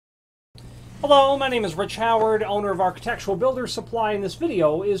Hello, my name is Rich Howard, owner of Architectural Builders Supply, and this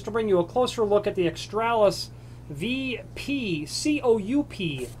video is to bring you a closer look at the Xtralis VPCOUP.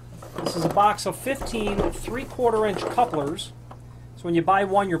 This is a box of 15 3/4-inch couplers. So when you buy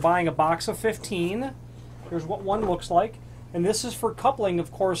one, you're buying a box of 15. Here's what one looks like. And this is for coupling,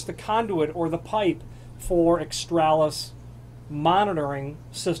 of course, the conduit or the pipe for Xtralis monitoring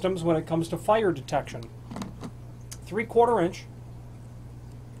systems when it comes to fire detection. 3/4-inch.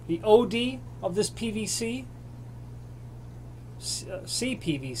 The OD of this PVC,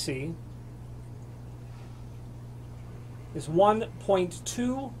 CPVC, is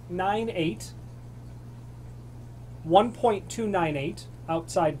 1.298, 1.298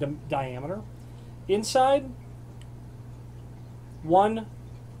 outside diameter. Inside,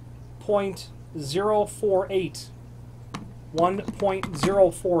 1.048,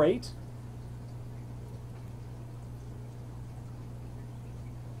 1.048.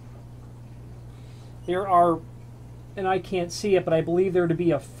 There are, and I can't see it, but I believe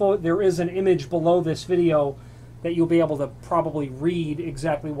there is an image below this video that you'll be able to probably read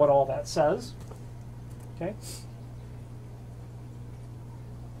exactly what all that says. Okay.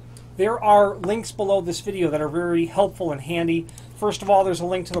 There are links below this video that are very helpful and handy. First of all, there's a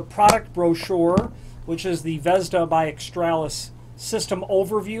link to the product brochure, which is the Vesda by Xtralis system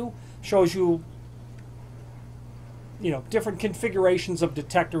overview. Shows you, different configurations of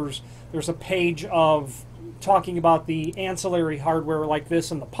detectors. There's a page of talking about the ancillary hardware like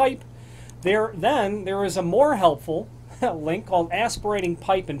this in the pipe. Then there is a more helpful link called Aspirating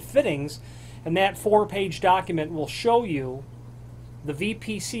Pipe and Fittings, and that 4-page document will show you the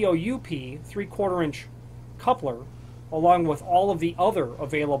VPCOUP 3/4-inch coupler along with all of the other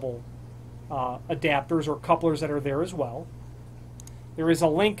available adapters or couplers that are there as well. There is a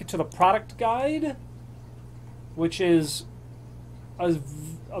link to the product guide, which is a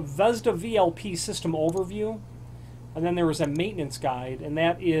Vesda VLP system overview, and then there is a maintenance guide, and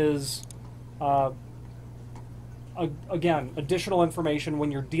that is, again, additional information when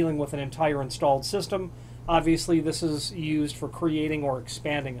you're dealing with an entire installed system. Obviously, this is used for creating or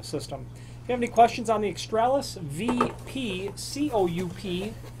expanding a system. If you have any questions on the Xtralis VPCOUP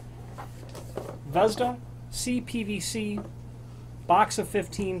Vesda CPVC box of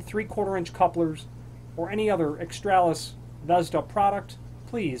 15 3/4-inch couplers, or any other Xtralis Vesda product,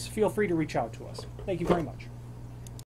 please feel free to reach out to us. Thank you very much.